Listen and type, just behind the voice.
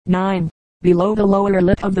9. Below the lower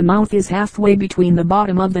lip of the mouth is halfway between the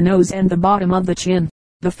bottom of the nose and the bottom of the chin.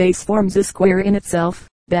 The face forms a square in itself,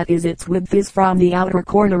 that is, its width is from the outer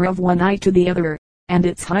corner of one eye to the other, and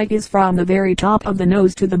its height is from the very top of the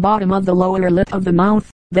nose to the bottom of the lower lip of the mouth.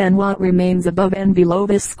 Then what remains above and below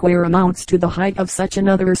this square amounts to the height of such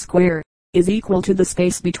another square, is equal to the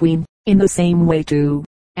space between. In the same way too,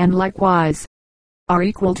 and likewise, are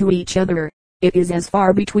equal to each other. It is as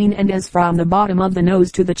far between and as from the bottom of the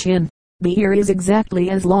nose to the chin. The ear is exactly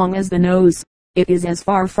as long as the nose. It is as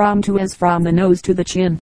far from to as from the nose to the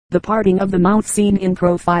chin. The parting of the mouth seen in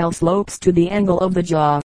profile slopes to the angle of the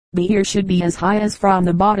jaw. The ear should be as high as from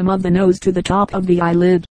the bottom of the nose to the top of the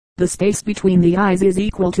eyelid. The space between the eyes is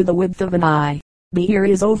equal to the width of an eye. The ear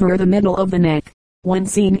is over the middle of the neck, when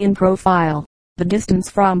seen in profile. The distance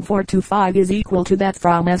from 4 to 5 is equal to that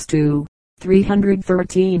from S to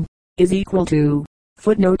 313, is equal to.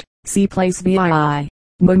 Footnote, see place VII.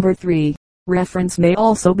 Number 3. Reference may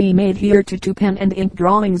also be made here to two pen and ink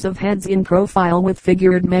drawings of heads in profile with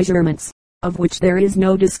figured measurements, of which there is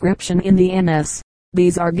no description in the MS.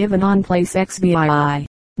 These are given on place XVI.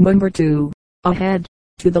 Number 2. A head,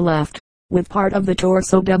 to the left, with part of the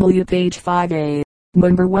torso W page 5A.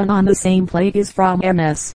 Number 1 on the same plate is from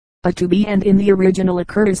MS. A to be and in the original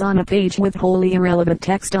occurs on a page with wholly irrelevant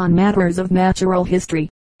text on matters of natural history.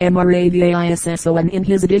 Moraviasso in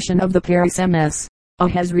his edition of the Paris MS.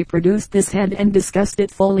 Has reproduced this head and discussed it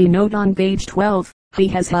fully. Note on page 12. He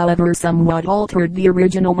has however somewhat altered the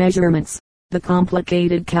original measurements. The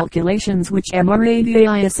complicated calculations which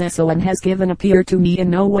Moraviasso has given appear to me in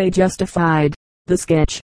no way justified. The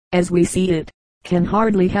sketch, as we see it, can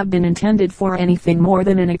hardly have been intended for anything more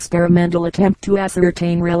than an experimental attempt to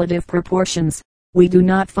ascertain relative proportions. We do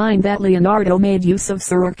not find that Leonardo made use of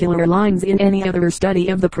circular lines in any other study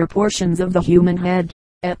of the proportions of the human head.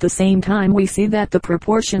 At the same time we see that the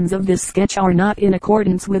proportions of this sketch are not in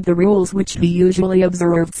accordance with the rules which he usually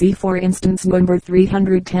observed. See for instance number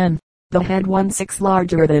 310. The head 1/6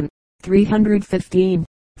 larger than 315.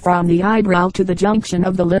 From the eyebrow to the junction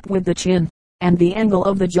of the lip with the chin, and the angle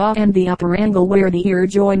of the jaw and the upper angle where the ear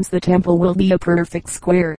joins the temple will be a perfect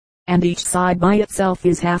square, and each side by itself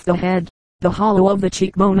is half the head. The hollow of the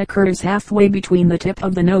cheekbone occurs halfway between the tip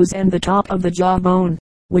of the nose and the top of the jawbone,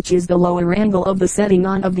 which is the lower angle of the setting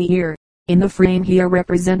on of the ear. In the frame here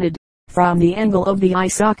represented, from the angle of the eye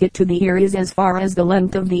socket to the ear is as far as the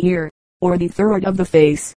length of the ear, or the third of the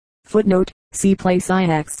face. Footnote, see place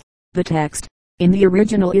IX. The text, in the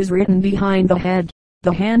original is written behind the head.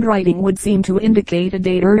 The handwriting would seem to indicate a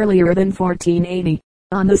date earlier than 1480.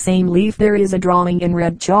 On the same leaf there is a drawing in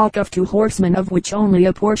red chalk of two horsemen, of which only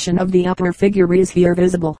a portion of the upper figure is here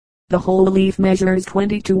visible. The whole leaf measures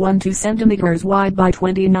 20 to 12 centimeters wide by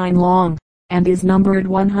 29 long, and is numbered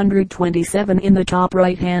 127 in the top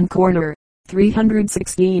right hand corner.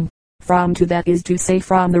 316. From to, that is to say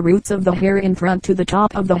from the roots of the hair in front to the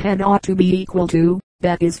top of the head, ought to be equal to,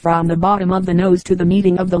 that is from the bottom of the nose to the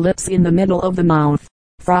meeting of the lips in the middle of the mouth.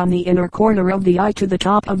 From the inner corner of the eye to the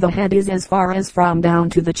top of the head is as far as from down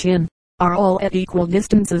to the chin, are all at equal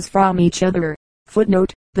distances from each other.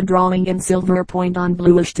 Footnote, the drawing in silver point on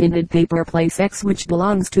bluish tinted paper place X which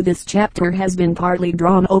belongs to this chapter has been partly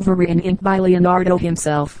drawn over in ink by Leonardo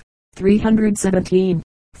himself. 317.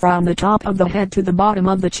 From the top of the head to the bottom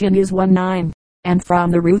of the chin is 1/9, and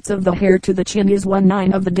from the roots of the hair to the chin is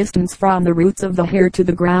 1/9 of the distance from the roots of the hair to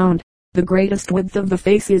the ground. The greatest width of the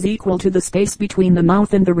face is equal to the space between the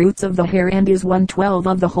mouth and the roots of the hair, and is 1/12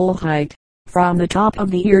 of the whole height. From the top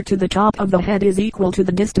of the ear to the top of the head is equal to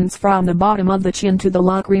the distance from the bottom of the chin to the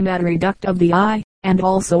lacrimatory duct of the eye, and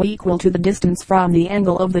also equal to the distance from the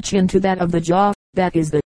angle of the chin to that of the jaw, that is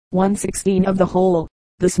the 1/16 of the whole.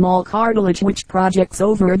 The small cartilage which projects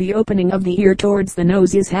over the opening of the ear towards the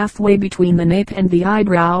nose is halfway between the nape and the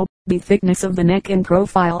eyebrow. The thickness of the neck in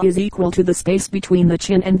profile is equal to the space between the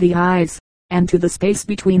chin and the eyes, and to the space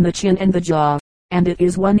between the chin and the jaw, and it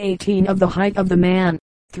is 1/18 of the height of the man.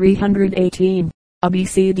 318. A B,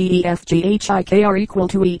 C, D, E, F, G, H, I, K are equal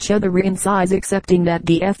to each other in size excepting that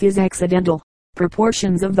the F is accidental.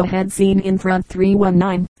 Proportions of the head seen in front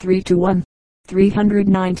 319, 3:1.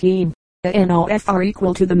 319. A N, O, F are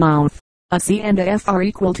equal to the mouth. A C and a F are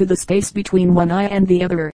equal to the space between one eye and the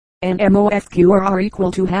other. And M, O, F, Q are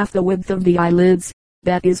equal to half the width of the eyelids.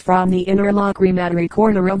 That is from the inner lacrimatory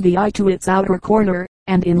corner of the eye to its outer corner,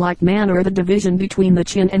 and in like manner the division between the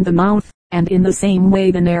chin and the mouth, and in the same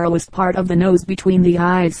way the narrowest part of the nose between the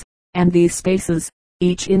eyes, and these spaces,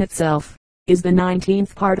 each in itself, is the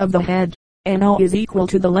 19th part of the head. NO is equal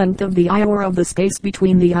to the length of the eye or of the space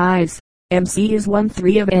between the eyes. MC is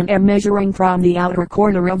 1/3 of NM measuring from the outer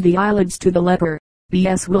corner of the eyelids to the leper.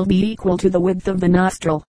 BS will be equal to the width of the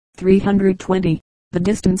nostril. 320. The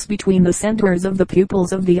distance between the centers of the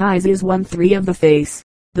pupils of the eyes is 1/3 of the face.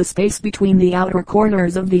 The space between the outer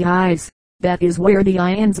corners of the eyes, that is where the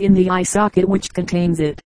eye ends in the eye socket which contains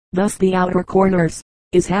it, thus the outer corners,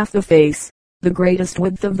 is half the face. The greatest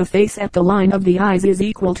width of the face at the line of the eyes is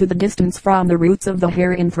equal to the distance from the roots of the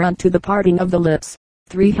hair in front to the parting of the lips.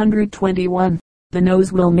 321. The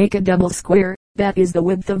nose will make a double square, that is the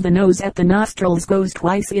width of the nose at the nostrils goes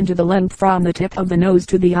twice into the length from the tip of the nose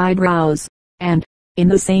to the eyebrows, and, in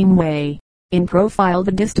the same way, in profile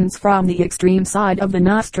the distance from the extreme side of the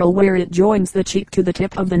nostril where it joins the cheek to the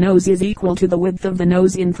tip of the nose is equal to the width of the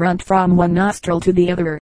nose in front from one nostril to the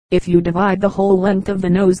other. If you divide the whole length of the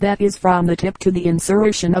nose, that is from the tip to the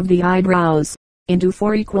insertion of the eyebrows, into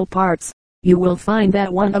 4 equal parts, you will find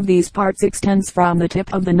that one of these parts extends from the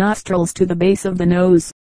tip of the nostrils to the base of the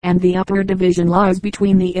nose, and the upper division lies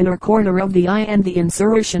between the inner corner of the eye and the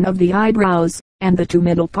insertion of the eyebrows, and the 2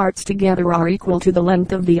 middle parts together are equal to the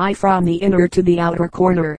length of the eye from the inner to the outer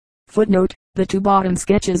corner. Footnote: the 2 bottom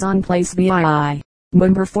sketches on place VII.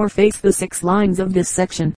 Number 4 face the 6 lines of this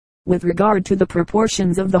section. With regard to the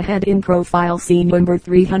proportions of the head in profile, see number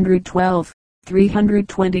 312.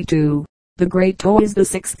 322. The great toe is the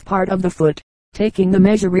 6th part of the foot, taking the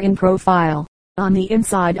measure in profile, on the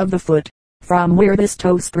inside of the foot, from where this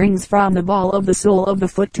toe springs from the ball of the sole of the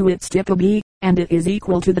foot to its tip B, and it is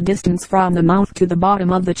equal to the distance from the mouth to the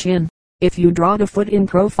bottom of the chin. If you draw the foot in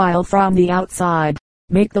profile from the outside,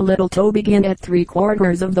 make the little toe begin at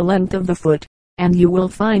 3/4 of the length of the foot, and you will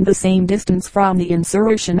find the same distance from the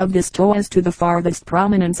insertion of this toe as to the farthest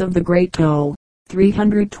prominence of the great toe.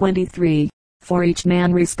 323. For each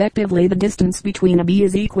man respectively the distance between a B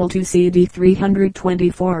is equal to CD.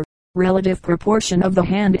 324. Relative proportion of the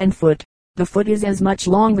hand and foot. The foot is as much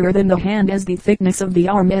longer than the hand as the thickness of the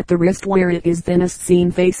arm at the wrist where it is thinnest seen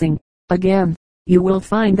facing. Again, you will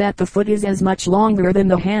find that the foot is as much longer than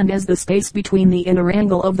the hand as the space between the inner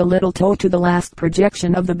angle of the little toe to the last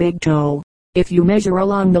projection of the big toe. If you measure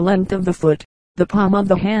along the length of the foot, the palm of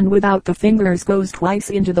the hand without the fingers goes twice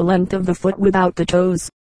into the length of the foot without the toes.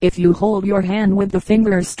 If you hold your hand with the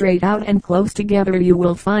fingers straight out and close together, you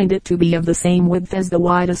will find it to be of the same width as the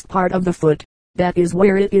widest part of the foot, that is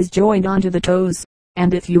where it is joined onto the toes.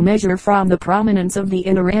 And if you measure from the prominence of the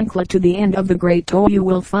inner anklet to the end of the great toe, you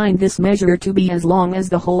will find this measure to be as long as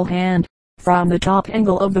the whole hand. From the top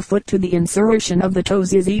angle of the foot to the insertion of the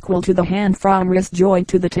toes is equal to the hand from wrist joint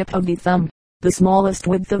to the tip of the thumb. The smallest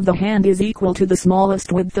width of the hand is equal to the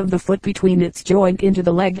smallest width of the foot between its joint into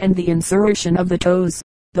the leg and the insertion of the toes.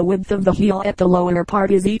 The width of the heel at the lower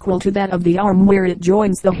part is equal to that of the arm where it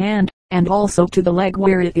joins the hand, and also to the leg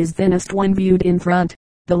where it is thinnest when viewed in front.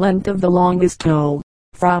 The length of the longest toe,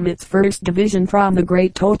 from its first division from the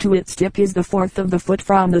great toe to its tip, is the 1/4 of the foot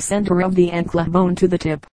from the center of the anklet bone to the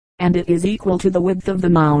tip, and it is equal to the width of the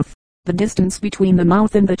mouth. The distance between the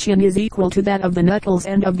mouth and the chin is equal to that of the knuckles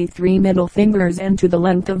and of the 3 middle fingers, and to the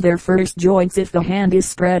length of their first joints if the hand is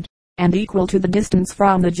spread, and equal to the distance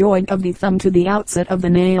from the joint of the thumb to the outset of the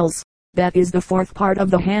nails. That is the 4th part of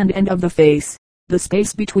the hand and of the face. The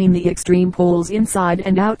space between the extreme poles inside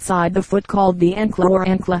and outside the foot, called the ankle or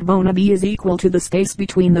anklet bone B, is equal to the space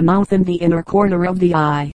between the mouth and the inner corner of the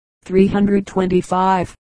eye.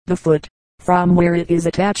 325. The foot, from where it is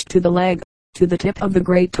attached to the leg, to the tip of the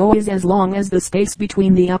great toe, is as long as the space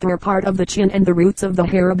between the upper part of the chin and the roots of the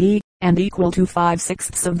hair B, and equal to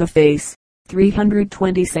 5/6 of the face.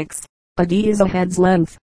 326. A D is a head's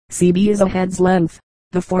length. CB is a head's length.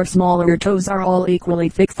 The 4 smaller toes are all equally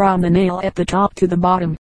thick from the nail at the top to the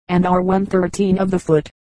bottom, and are 1/13 of the foot.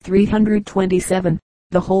 327.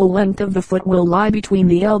 The whole length of the foot will lie between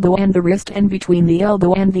the elbow and the wrist, and between the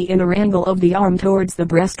elbow and the inner angle of the arm towards the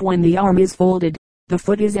breast when the arm is folded. The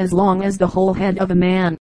foot is as long as the whole head of a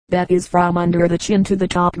man, that is from under the chin to the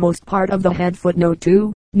topmost part of the head. Footnote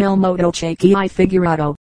 2. Nel modo chechi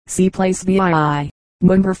figurato. See place VII.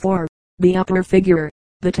 Number 4. The upper figure.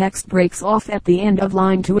 The text breaks off at the end of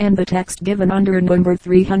line 2, and the text given under number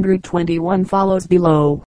 321 follows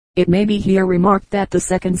below. It may be here remarked that the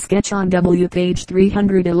second sketch on W page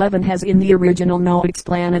 311 has in the original no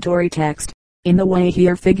explanatory text, in the way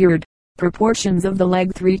here figured. Proportions of the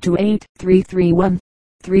leg 3-8, 331.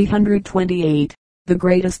 328. The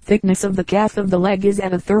greatest thickness of the calf of the leg is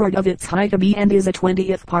at 1/3 of its height B, and is a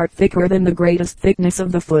 20th part thicker than the greatest thickness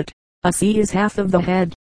of the foot. A C is half of the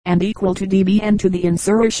head, and equal to DB, and to the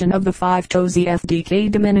insertion of the 5 toes EFDK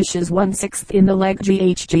diminishes 1/6 in the leg.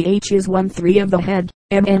 GH is 1/3 of the head.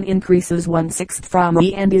 MN increases 1/6 from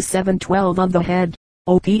E and is 7/12 of the head.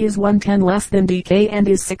 OP is 1/10 less than DK and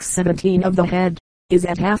is 6/17 of the head. is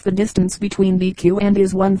at half the distance between BQ and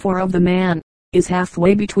is 1/4 of the man, is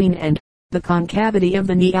halfway between and. The concavity of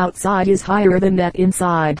the knee outside is higher than that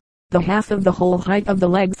inside. The half of the whole height of the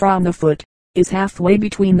leg from the foot, is halfway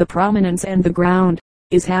between the prominence and the ground,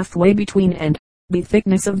 is halfway between and. The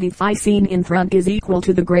thickness of the thigh seen in front is equal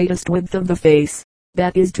to the greatest width of the face,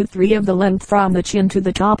 that is to 3 of the length from the chin to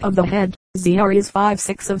the top of the head. ZR is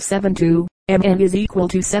 5/6 of 7/2. MN is equal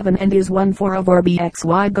to 7 and is 1/4 of RB.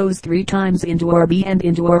 XY goes 3 times into RB and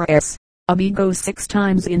into RS. AB goes 6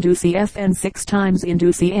 times into CF and 6 times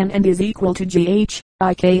into CN and is equal to GH.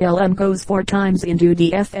 IKLM goes 4 times into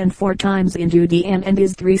DF and 4 times into DN and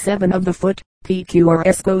is 3/7 of the foot.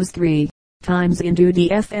 PQRS goes 3 times into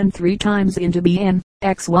DF and 3 times into BN.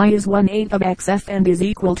 XY is 1/8 of XF and is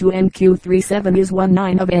equal to NQ. 3/7 is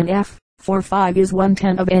 1/9 of NF. 4/5 is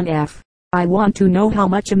 1/10 of NF. I want to know how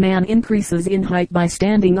much a man increases in height by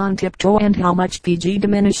standing on tiptoe and how much PG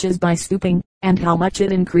diminishes by stooping, and how much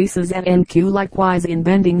it increases at NQ likewise in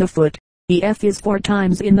bending the foot. EF is 4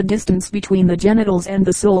 times in the distance between the genitals and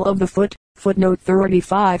the sole of the foot. Footnote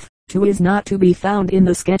 35. 2 is not to be found in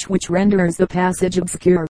the sketch, which renders the passage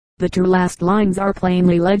obscure. The 2 last lines are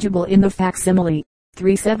plainly legible in the facsimile.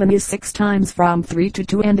 3/7 is 6 times from 3 to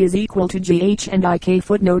 2 and is equal to GH and IK.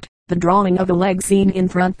 Footnote. The drawing of the leg seen in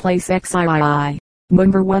front place XII.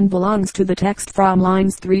 Number 1 belongs to the text from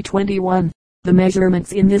lines 321. The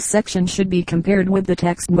measurements in this section should be compared with the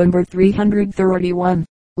text number 331,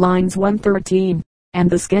 lines 113, and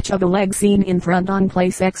the sketch of the leg seen in front on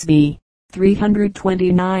place XB.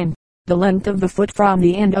 329. The length of the foot from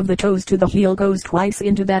the end of the toes to the heel goes twice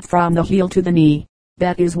into that from the heel to the knee.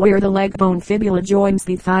 That is where the leg bone fibula joins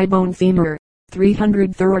the thigh bone femur.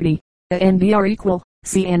 330. A and B are equal.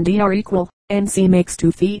 C and D are equal. NC makes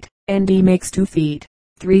 2 feet. ND makes 2 feet.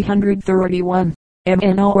 331. M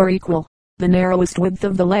and O are equal. The narrowest width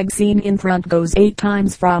of the leg seen in front goes 8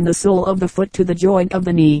 times from the sole of the foot to the joint of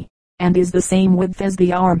the knee, and is the same width as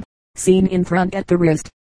the arm, seen in front at the wrist,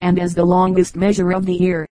 and as the longest measure of the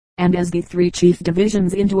ear, and as the 3 chief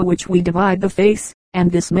divisions into which we divide the face, and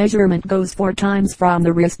this measurement goes 4 times from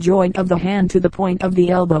the wrist joint of the hand to the point of the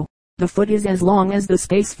elbow. The foot is as long as the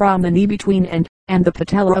space from the knee between and the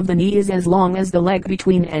patella of the knee is as long as the leg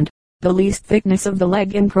between and. The least thickness of the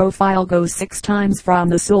leg in profile goes 6 times from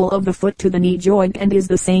the sole of the foot to the knee joint and is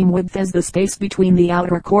the same width as the space between the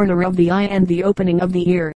outer corner of the eye and the opening of the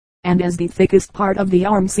ear, and as the thickest part of the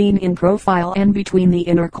arm seen in profile and between the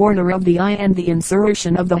inner corner of the eye and the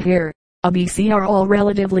insertion of the hair. ABC are all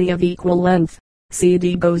relatively of equal length.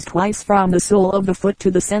 CD goes twice from the sole of the foot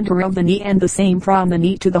to the center of the knee and the same from the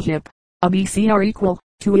knee to the hip. ABC are equal.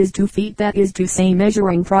 2 is 2 feet, that is to say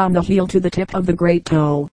measuring from the heel to the tip of the great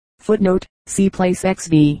toe. Footnote, see place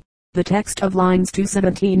XV. The text of lines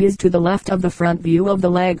 217 is to the left of the front view of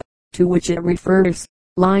the leg, to which it refers.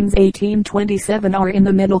 Lines 18-27 are in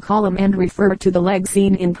the middle column and refer to the leg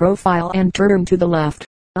seen in profile and turn to the left,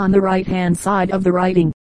 on the right hand side of the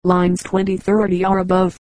writing. Lines 20-30 are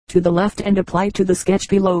above, to the left and apply to the sketch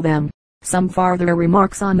below them. Some farther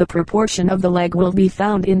remarks on the proportion of the leg will be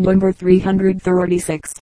found in number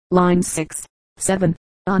 336, lines 6, 7,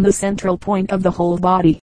 on the central point of the whole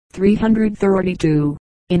body. 332.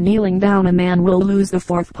 In kneeling down a man will lose the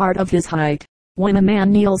 4th part of his height. When a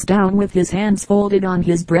man kneels down with his hands folded on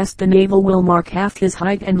his breast, the navel will mark half his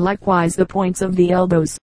height and likewise the points of the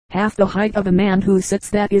elbows. Half the height of a man who sits,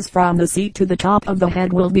 that is from the seat to the top of the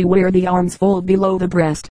head, will be where the arms fold below the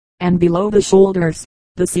breast, and below the shoulders.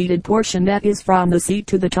 The seated portion, that is from the seat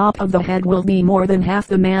to the top of the head, will be more than half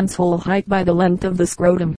the man's whole height by the length of the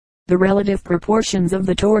scrotum. The relative proportions of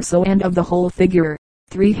the torso and of the whole figure.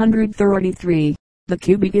 333. The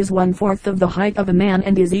cubit is 1/4 of the height of a man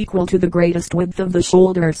and is equal to the greatest width of the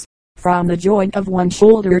shoulders. From the joint of one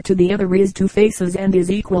shoulder to the other is 2 faces and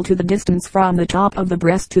is equal to the distance from the top of the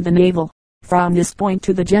breast to the navel. From this point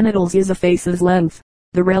to the genitals is a face's length.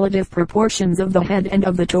 The relative proportions of the head and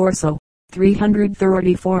of the torso.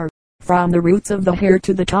 334. From the roots of the hair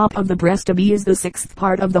to the top of the breast, a B is the 6th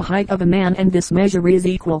part of the height of a man, and this measure is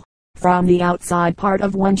equal. From the outside part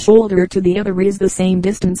of one shoulder to the other is the same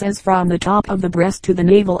distance as from the top of the breast to the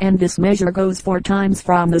navel, and this measure goes 4 times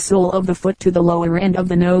from the sole of the foot to the lower end of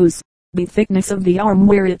the nose. The thickness of the arm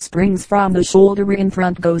where it springs from the shoulder in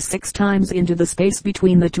front goes 6 times into the space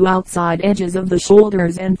between the 2 outside edges of the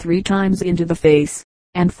shoulders, and 3 times into the face,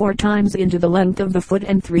 and 4 times into the length of the foot,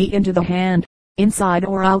 and 3 into the hand, inside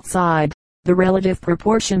or outside. The relative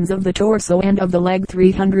proportions of the torso and of the leg.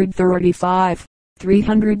 335.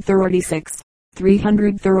 336,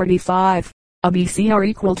 335. ABC are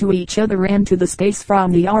equal to each other and to the space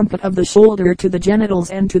from the armpit of the shoulder to the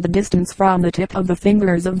genitals and to the distance from the tip of the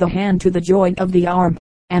fingers of the hand to the joint of the arm,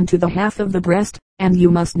 and to the half of the breast, and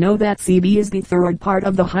you must know that CB is the third part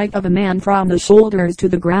of the height of a man from the shoulders to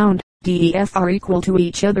the ground. DEF are equal to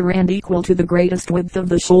each other and equal to the greatest width of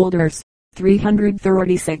the shoulders.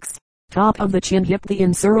 336. Top of the chin hip, the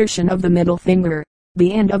insertion of the middle finger,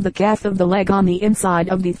 the end of the calf of the leg on the inside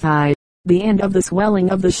of the thigh, the end of the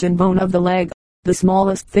swelling of the shin bone of the leg. The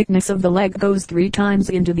smallest thickness of the leg goes 3 times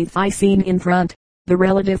into the thigh seen in front. The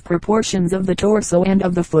relative proportions of the torso and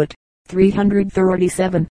of the foot.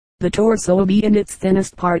 337. The torso B in its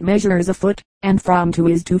thinnest part measures a foot, and from 2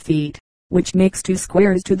 is 2 feet, which makes 2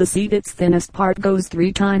 squares to the seat. Its thinnest part goes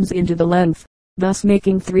 3 times into the length, thus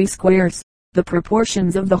making 3 squares. The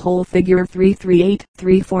proportions of the whole figure 338,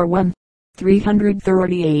 341.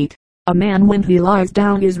 338. A man when he lies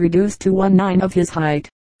down is reduced to 1/9 of his height.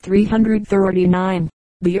 339.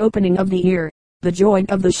 The opening of the ear, the joint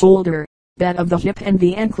of the shoulder, that of the hip and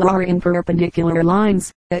the ankle are in perpendicular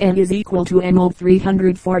lines, and is equal to MO.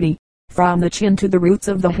 340. From the chin to the roots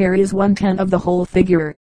of the hair is 1/10 of the whole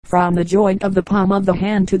figure. From the joint of the palm of the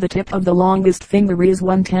hand to the tip of the longest finger is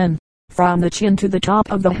 1/10. From the chin to the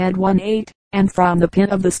top of the head 1/8, and from the pit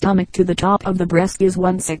of the stomach to the top of the breast is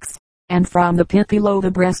 1/6. And from the pit below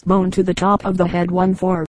the breastbone to the top of the head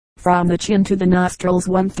 1/4. From the chin to the nostrils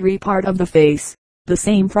 1/3 part of the face. The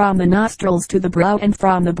same from the nostrils to the brow and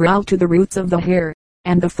from the brow to the roots of the hair.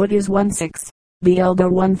 And the foot is 1/6. The elbow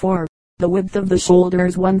 1/4. The width of the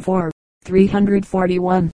shoulders 1/4.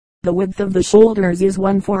 341. The width of the shoulders is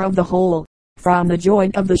 1/4 of the whole. From the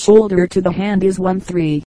joint of the shoulder to the hand is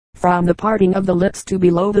 1/3. From the parting of the lips to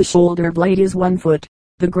below the shoulder blade is 1 foot.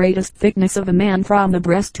 The greatest thickness of a man from the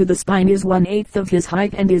breast to the spine is 1/8 of his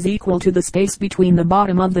height and is equal to the space between the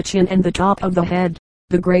bottom of the chin and the top of the head.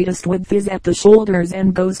 The greatest width is at the shoulders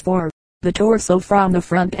and goes for the torso from the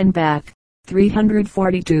front and back.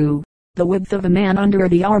 342. The width of a man under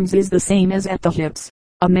the arms is the same as at the hips.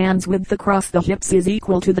 A man's width across the hips is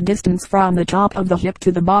equal to the distance from the top of the hip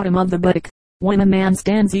to the bottom of the buttock. When a man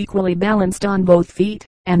stands equally balanced on both feet,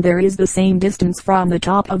 and there is the same distance from the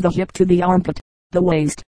top of the hip to the armpit, the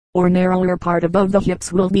waist, or narrower part above the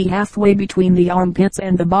hips will be halfway between the armpits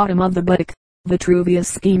and the bottom of the buttock. Vitruvius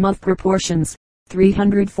scheme of proportions.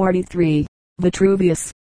 343.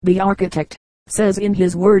 Vitruvius, the architect, says in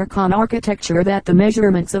his work on architecture that the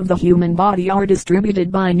measurements of the human body are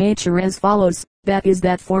distributed by nature as follows, that is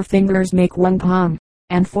that 4 fingers make 1 palm,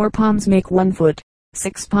 and 4 palms make 1 foot,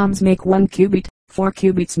 6 palms make 1 cubit, 4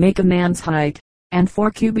 cubits make a man's height, and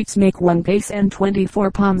 4 cubits make 1 pace and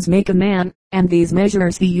 24 palms make a man, and these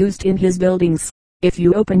measures he used in his buildings. If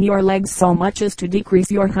you open your legs so much as to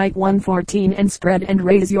decrease your height 1/14 and spread and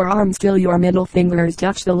raise your arms till your middle fingers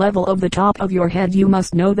touch the level of the top of your head, you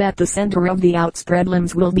must know that the center of the outspread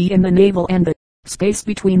limbs will be in the navel and the space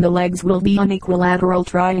between the legs will be an equilateral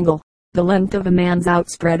triangle. The length of a man's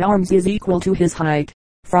outspread arms is equal to his height.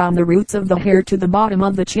 From the roots of the hair to the bottom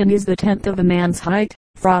of the chin is the 10th of a man's height.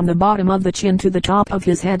 From the bottom of the chin to the top of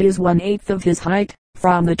his head is 1/8 of his height.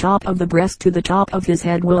 From the top of the breast to the top of his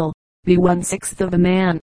head will be 1/6 of a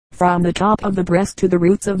man. From the top of the breast to the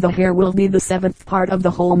roots of the hair will be the 7th part of the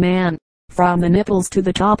whole man. From the nipples to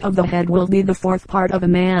the top of the head will be the 4th part of a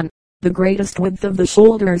man. The greatest width of the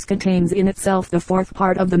shoulders contains in itself the 4th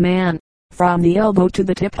part of the man. From the elbow to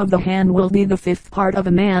the tip of the hand will be the 5th part of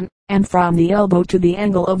a man, and from the elbow to the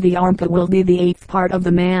angle of the armpit will be the 8th part of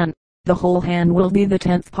the man. The whole hand will be the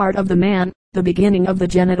 10th part of the man. The beginning of the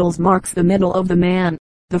genitals marks the middle of the man.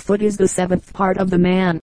 The foot is the 7th part of the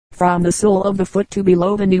man. From the sole of the foot to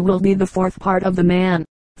below the knee will be the 4th part of the man.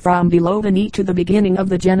 From below the knee to the beginning of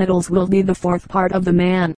the genitals will be the 4th part of the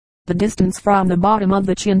man. The distance from the bottom of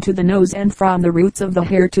the chin to the nose and from the roots of the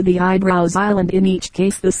hair to the eyebrows island in each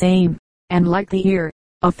case the same, and like the ear,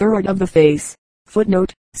 1/3 of the face.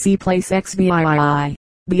 Footnote, see place XVII.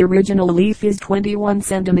 The original leaf is 21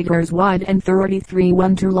 centimeters wide and 33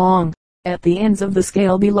 long. At the ends of the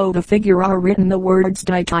scale below the figure are written the words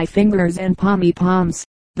diti fingers and palmy palms.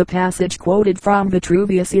 The passage quoted from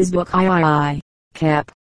Vitruvius is Book III,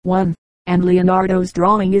 Cap. 1, and Leonardo's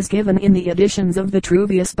drawing is given in the editions of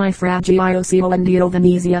Vitruvius by Fra Gioacchio and Dio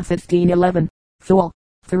Venezia 1511, Full,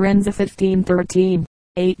 Firenze 1513,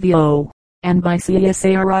 8 and by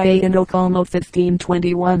Cesare and Ocamo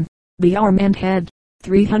 1521. The arm and head.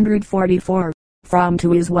 344. From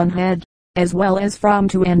to is 1 head, as well as from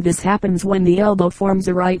to, and this happens when the elbow forms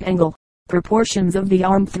a right angle. Proportions of the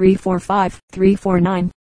arm 345, 349.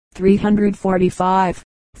 345.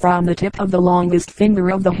 From the tip of the longest finger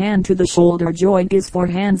of the hand to the shoulder joint is 4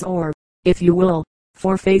 hands, or, if you will,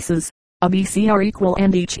 4 faces. ABC are equal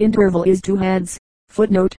and each interval is 2 heads.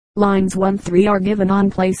 Footnote, lines 1-3 are given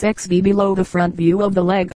on place XV below the front view of the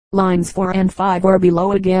leg. Lines 4 and 5 are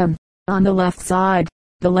below again, on the left side.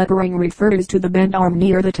 The lettering refers to the bent arm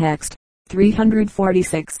near the text.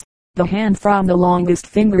 346. The hand from the longest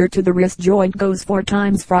finger to the wrist joint goes 4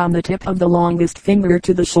 times from the tip of the longest finger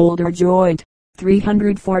to the shoulder joint.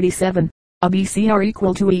 347. ABC are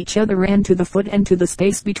equal to each other and to the foot and to the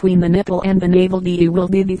space between the nipple and the navel. DE will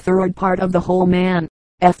be the third part of the whole man.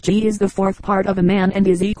 FG is the fourth part of a man and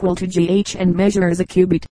is equal to GH and measures a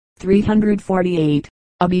cubit. 348.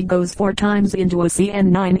 A B goes 4 times into a C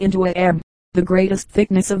and 9 into a M. The greatest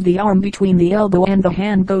thickness of the arm between the elbow and the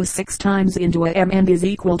hand goes 6 times into a M and is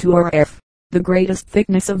equal to RF. The greatest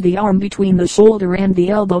thickness of the arm between the shoulder and the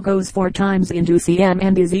elbow goes 4 times into CM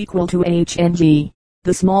and is equal to H and G.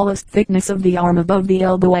 The smallest thickness of the arm above the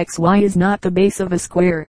elbow XY is not the base of a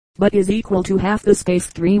square, but is equal to half the space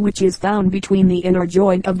 3 which is found between the inner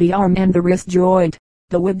joint of the arm and the wrist joint.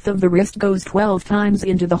 The width of the wrist goes 12 times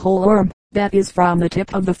into the whole arm, that is from the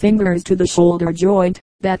tip of the fingers to the shoulder joint,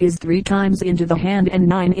 that is 3 times into the hand and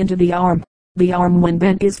 9 into the arm. The arm when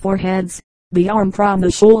bent is 4 heads. The arm from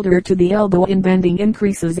the shoulder to the elbow in bending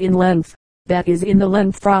increases in length, that is in the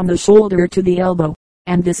length from the shoulder to the elbow,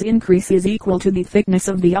 and this increase is equal to the thickness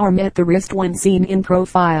of the arm at the wrist when seen in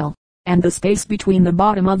profile, and the space between the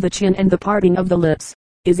bottom of the chin and the parting of the lips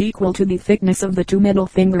is equal to the thickness of the 2 middle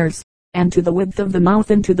fingers, and to the width of the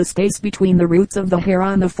mouth and to the space between the roots of the hair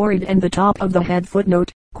on the forehead and the top of the head.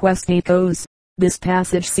 Footnote, quest echoes. This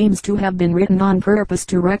passage seems to have been written on purpose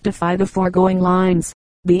to rectify the foregoing lines.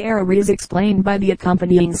 The error is explained by the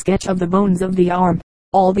accompanying sketch of the bones of the arm.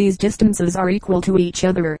 All these distances are equal to each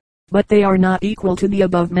other, but they are not equal to the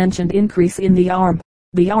above mentioned increase in the arm.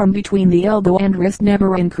 The arm between the elbow and wrist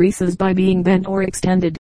never increases by being bent or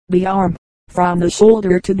extended. The arm, from the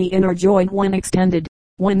shoulder to the inner joint when extended.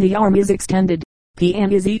 When the arm is extended,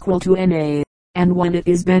 Pn is equal to Na, and when it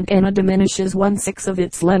is bent Na diminishes 1/6 of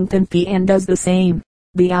its length and Pn does the same.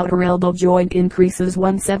 The outer elbow joint increases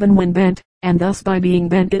 1/7 when bent, and thus by being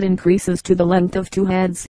bent it increases to the length of 2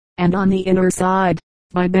 heads, and on the inner side,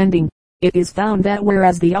 by bending, it is found that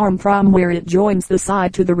whereas the arm from where it joins the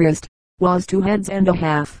side to the wrist, was 2 heads and a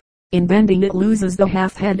half, in bending it loses the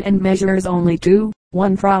half head and measures only 2,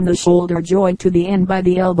 one from the shoulder joint to the end by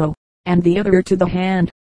the elbow, and the other to the hand.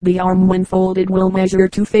 The arm when folded will measure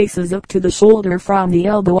 2 faces up to the shoulder from the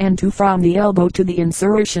elbow and 2 from the elbow to the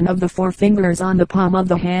insertion of the 4 fingers on the palm of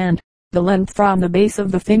the hand. The length from the base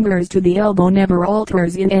of the fingers to the elbow never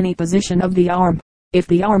alters in any position of the arm. If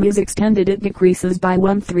the arm is extended it decreases by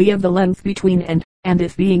 1/3 of the length between and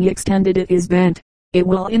if being extended it is bent, it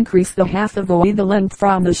will increase the half of OE. The length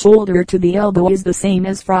from the shoulder to the elbow is the same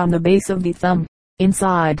as from the base of the thumb,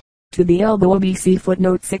 inside, to the elbow. ABC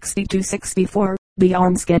footnote 62-64. The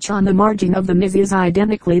arm sketch on the margin of the MS is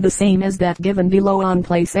identically the same as that given below on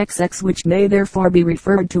place XX, which may therefore be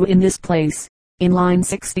referred to in this place. In line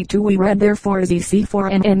 62 we read therefore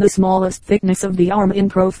ZC4 and the smallest thickness of the arm in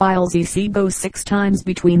profile ZC goes 6 times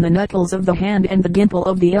between the knuckles of the hand and the dimple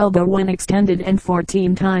of the elbow when extended, and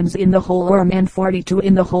 14 times in the whole arm and 42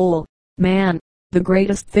 in the whole man. The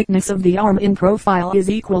greatest thickness of the arm in profile is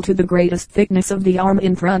equal to the greatest thickness of the arm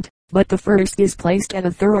in front, but the first is placed at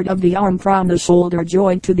 1/3 of the arm from the shoulder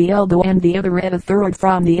joint to the elbow and the other at 1/3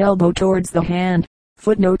 from the elbow towards the hand.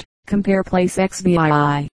 Footnote, compare place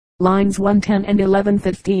XVI. Lines 110 and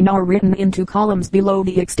 1115 are written in 2 columns below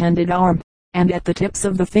the extended arm, and at the tips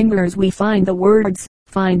of the fingers we find the words,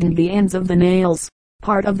 find in the ends of the nails.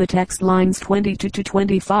 Part of the text lines 22 to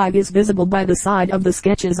 25 is visible by the side of the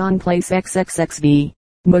sketches on place XXXV.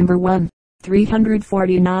 Number 1.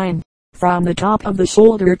 349. From the top of the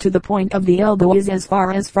shoulder to the point of the elbow is as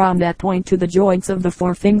far as from that point to the joints of the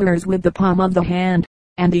 4 fingers with the palm of the hand,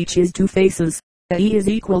 and each is 2 faces. E is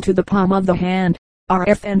equal to the palm of the hand.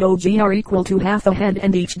 RF and OG are equal to half a head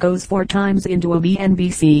and each goes 4 times into a B and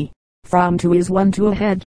BC. From 2 is 1 to a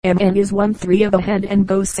head. MN is 1/3 of a head and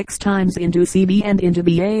goes 6 times into CB and into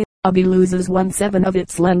BA. A B loses 1/7 of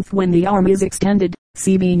its length when the arm is extended.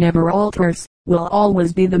 CB never alters, will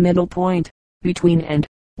always be the middle point between and.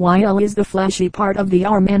 YL is the fleshy part of the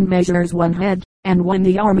arm and measures 1 head, and when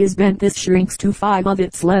the arm is bent this shrinks to 5 of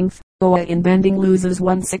its length. OA in bending loses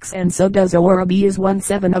 1/6 and so does OR. B is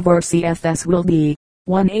 1/7 of RCFS will be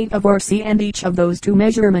 1/8 of RC, and each of those 2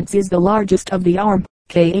 measurements is the largest of the arm.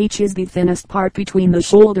 KH is the thinnest part between the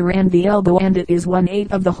shoulder and the elbow and it is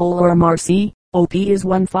 1/8 of the whole arm. RC. OP is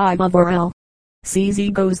 1/5 of RL. CZ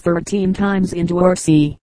goes 13 times into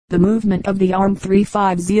RC. The movement of the arm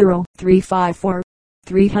 350, 354,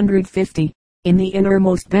 350. In the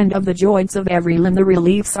innermost bend of the joints of every limb the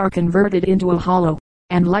reliefs are converted into a hollow,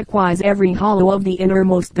 and likewise every hollow of the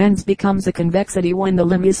innermost bends becomes a convexity when the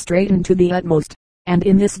limb is straightened to the utmost. And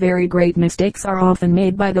in this very great mistakes are often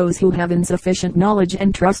made by those who have insufficient knowledge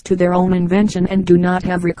and trust to their own invention and do not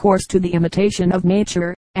have recourse to the imitation of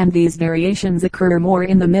nature, and these variations occur more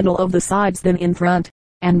in the middle of the sides than in front,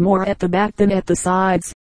 and more at the back than at the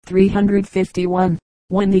sides. 351.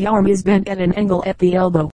 When the arm is bent at an angle at the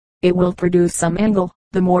elbow, it will produce some angle.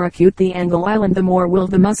 The more acute the angle island, the more will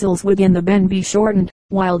the muscles within the bend be shortened,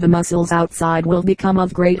 while the muscles outside will become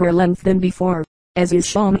of greater length than before. As is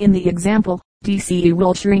shown in the example, DCE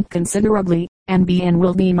will shrink considerably, and BN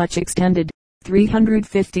will be much extended.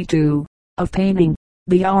 352. Of painting.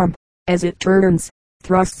 The arm, as it turns,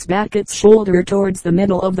 thrusts back its shoulder towards the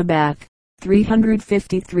middle of the back.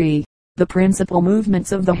 353. The principal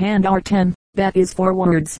movements of the hand are 10, that is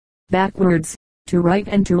forwards, backwards, to right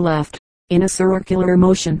and to left, in a circular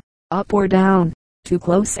motion, up or down, to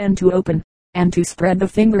close and to open, and to spread the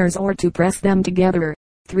fingers or to press them together.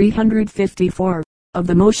 354. Of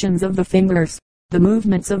the motions of the fingers. The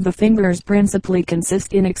movements of the fingers principally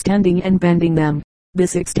consist in extending and bending them.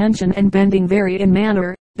 This extension and bending vary in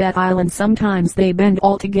manner, that island sometimes they bend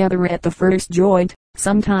altogether at the first joint,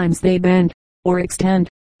 sometimes they bend, or extend,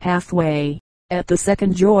 halfway, at the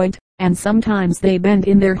second joint, and sometimes they bend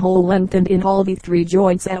in their whole length and in all the three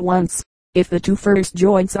joints at once. If the two first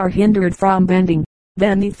joints are hindered from bending,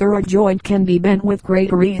 then the third joint can be bent with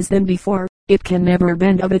greater ease than before. It can never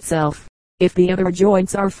bend of itself, if the other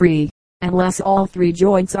joints are free, unless all three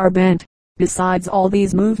joints are bent. Besides all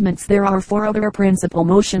these movements there are four other principal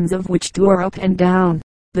motions, of which two are up and down,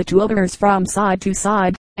 the two others from side to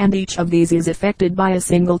side, and each of these is effected by a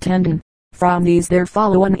single tendon. From these there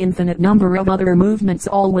follow an infinite number of other movements,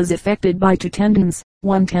 always effected by two tendons.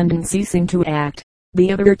 One tendon ceasing to act,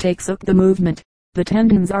 the other takes up the movement. The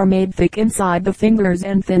tendons are made thick inside the fingers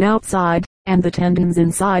and thin outside, and the tendons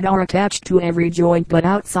inside are attached to every joint, but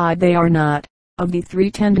outside they are not. Of the three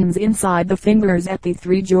tendons inside the fingers at the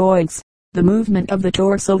three joints, the movement of the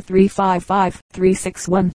torso. 355,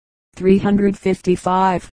 361.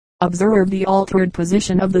 355. Observe the altered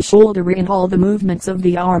position of the shoulder in all the movements of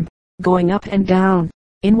the arm, going up and down,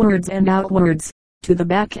 inwards and outwards, to the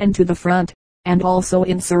back and to the front, and also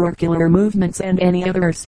in circular movements and any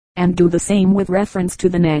others, and do the same with reference to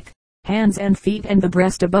the neck, hands and feet and the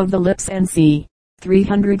breast above the lips and c.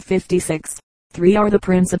 356. 3 are the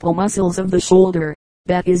principal muscles of the shoulder,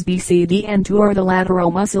 that is BCD, and 2 are the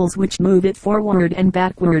lateral muscles which move it forward and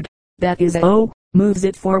backward, that is O, moves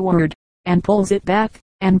it forward, and pulls it back,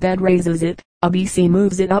 and bed raises it. ABC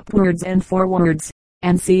moves it upwards and forwards,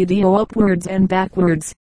 and CDO upwards and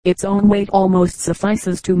backwards. Its own weight almost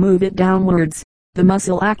suffices to move it downwards. The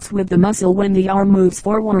muscle acts with the muscle when the arm moves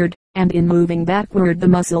forward, and in moving backward the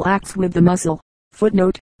muscle acts with the muscle.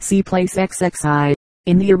 Footnote, see place XXI.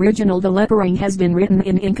 In the original the lettering has been written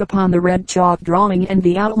in ink upon the red chalk drawing, and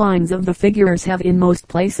the outlines of the figures have in most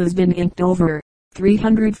places been inked over.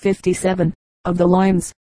 357. Of the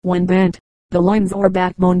limbs. When bent, the limbs or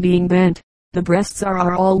backbone being bent, the breasts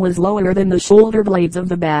are always lower than the shoulder blades of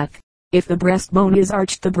the back. If the breastbone is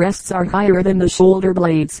arched the breasts are higher than the shoulder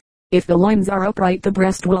blades. If the limbs are upright the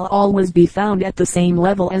breast will always be found at the same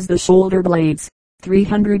level as the shoulder blades.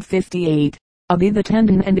 358. The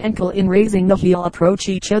tendon and ankle in raising the heel approach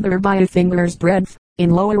each other by a finger's breadth. In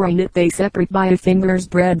lowering it they separate by a finger's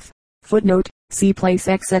breadth. Footnote, see place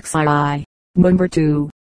XXII. Number 2.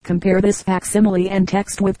 Compare this facsimile and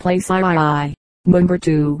text with place III. Number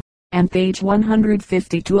 2. And page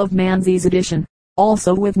 152 of Manzi's edition.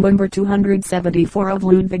 Also with number 274 of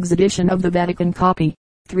Ludwig's edition of the Vatican copy.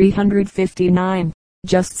 359.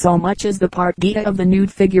 Just so much as the part D of the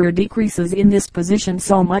nude figure decreases in this position,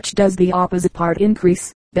 so much does the opposite part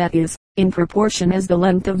increase, that is, in proportion as the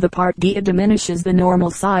length of the part D diminishes the normal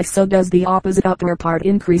size, so does the opposite upper part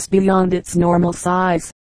increase beyond its normal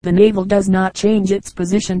size. The navel does not change its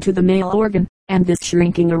position to the male organ, and this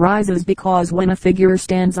shrinking arises because when a figure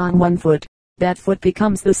stands on one foot, that foot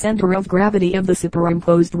becomes the center of gravity of the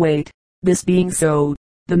superimposed weight. This being so,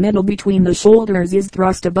 the middle between the shoulders is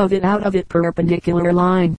thrust above it out of its perpendicular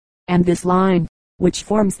line, and this line, which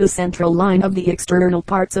forms the central line of the external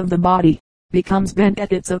parts of the body, becomes bent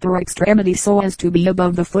at its upper extremity so as to be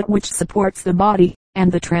above the foot which supports the body,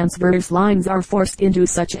 and the transverse lines are forced into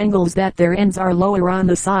such angles that their ends are lower on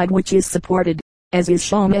the side which is supported, as is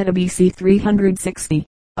shown at ABC 360.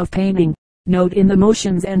 Of painting. Note in the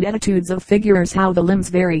motions and attitudes of figures how the limbs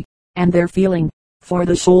vary, and their feeling. For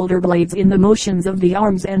the shoulder blades in the motions of the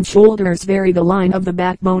arms and shoulders vary the line of the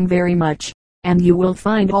backbone very much, and you will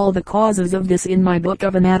find all the causes of this in my book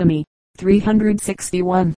of anatomy.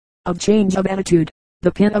 361. Of change of attitude.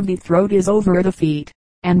 The pin of the throat is over the feet,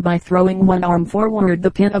 and by throwing one arm forward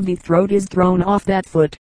the pin of the throat is thrown off that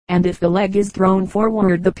foot, and if the leg is thrown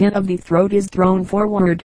forward the pin of the throat is thrown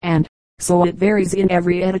forward, and so it varies in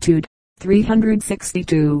every attitude.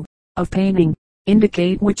 362. Of painting.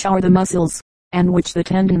 Indicate which are the muscles, and which the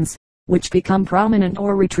tendons, which become prominent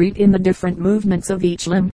or retreat in the different movements of each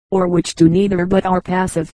limb, or which do neither but are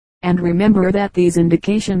passive, and remember that these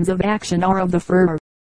indications of action are of the fur,